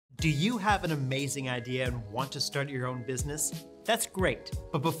Do you have an amazing idea and want to start your own business? That's great,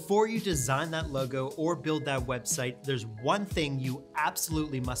 but before you design that logo or build that website, there's one thing you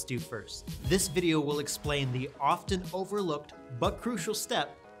absolutely must do first. This video will explain the often overlooked but crucial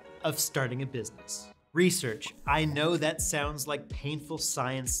step of starting a business. Research. I know that sounds like painful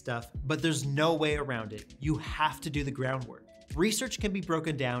science stuff, but there's no way around it. You have to do the groundwork. Research can be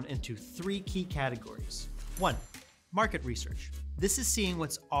broken down into 3 key categories. 1. Market research. This is seeing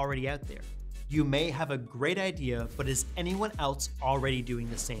what's already out there. You may have a great idea, but is anyone else already doing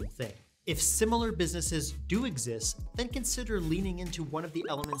the same thing? If similar businesses do exist, then consider leaning into one of the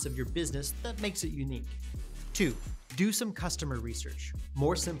elements of your business that makes it unique. 2. Do some customer research.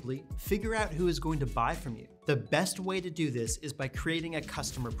 More simply, figure out who is going to buy from you. The best way to do this is by creating a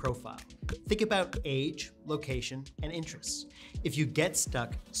customer profile. Think about age, location, and interests. If you get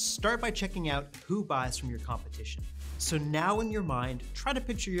stuck, start by checking out who buys from your competition. So now in your mind, try to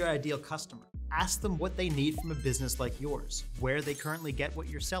picture your ideal customer. Ask them what they need from a business like yours, where they currently get what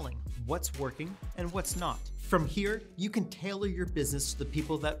you're selling, what's working, and what's not. From here, you can tailor your business to the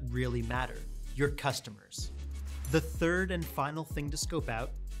people that really matter, your customers. The third and final thing to scope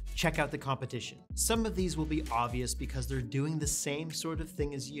out, check out the competition. Some of these will be obvious because they're doing the same sort of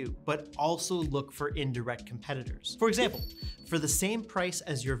thing as you, but also look for indirect competitors. For example, for the same price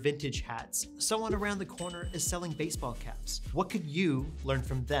as your vintage hats, someone around the corner is selling baseball caps. What could you learn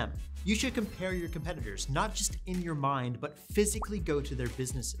from them? You should compare your competitors, not just in your mind, but physically go to their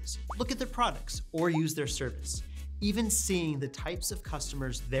businesses. Look at their products or use their service. Even seeing the types of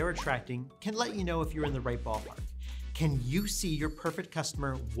customers they're attracting can let you know if you're in the right ballpark. Can you see your perfect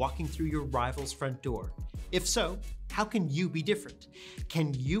customer walking through your rival's front door? If so, how can you be different?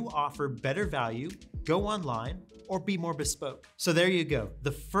 Can you offer better value, go online, or be more bespoke? So there you go,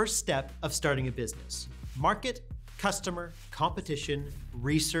 the first step of starting a business. Market, customer, competition,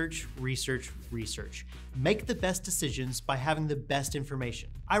 research, research, research. Make the best decisions by having the best information.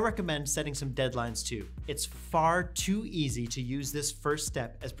 I recommend setting some deadlines too. It's far too easy to use this first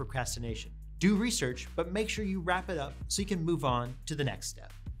step as procrastination. Do research, but make sure you wrap it up so you can move on to the next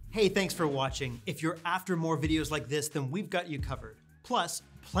step. Hey, thanks for watching. If you're after more videos like this, then we've got you covered. Plus,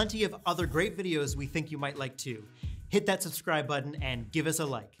 plenty of other great videos we think you might like too. Hit that subscribe button and give us a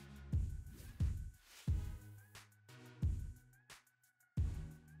like.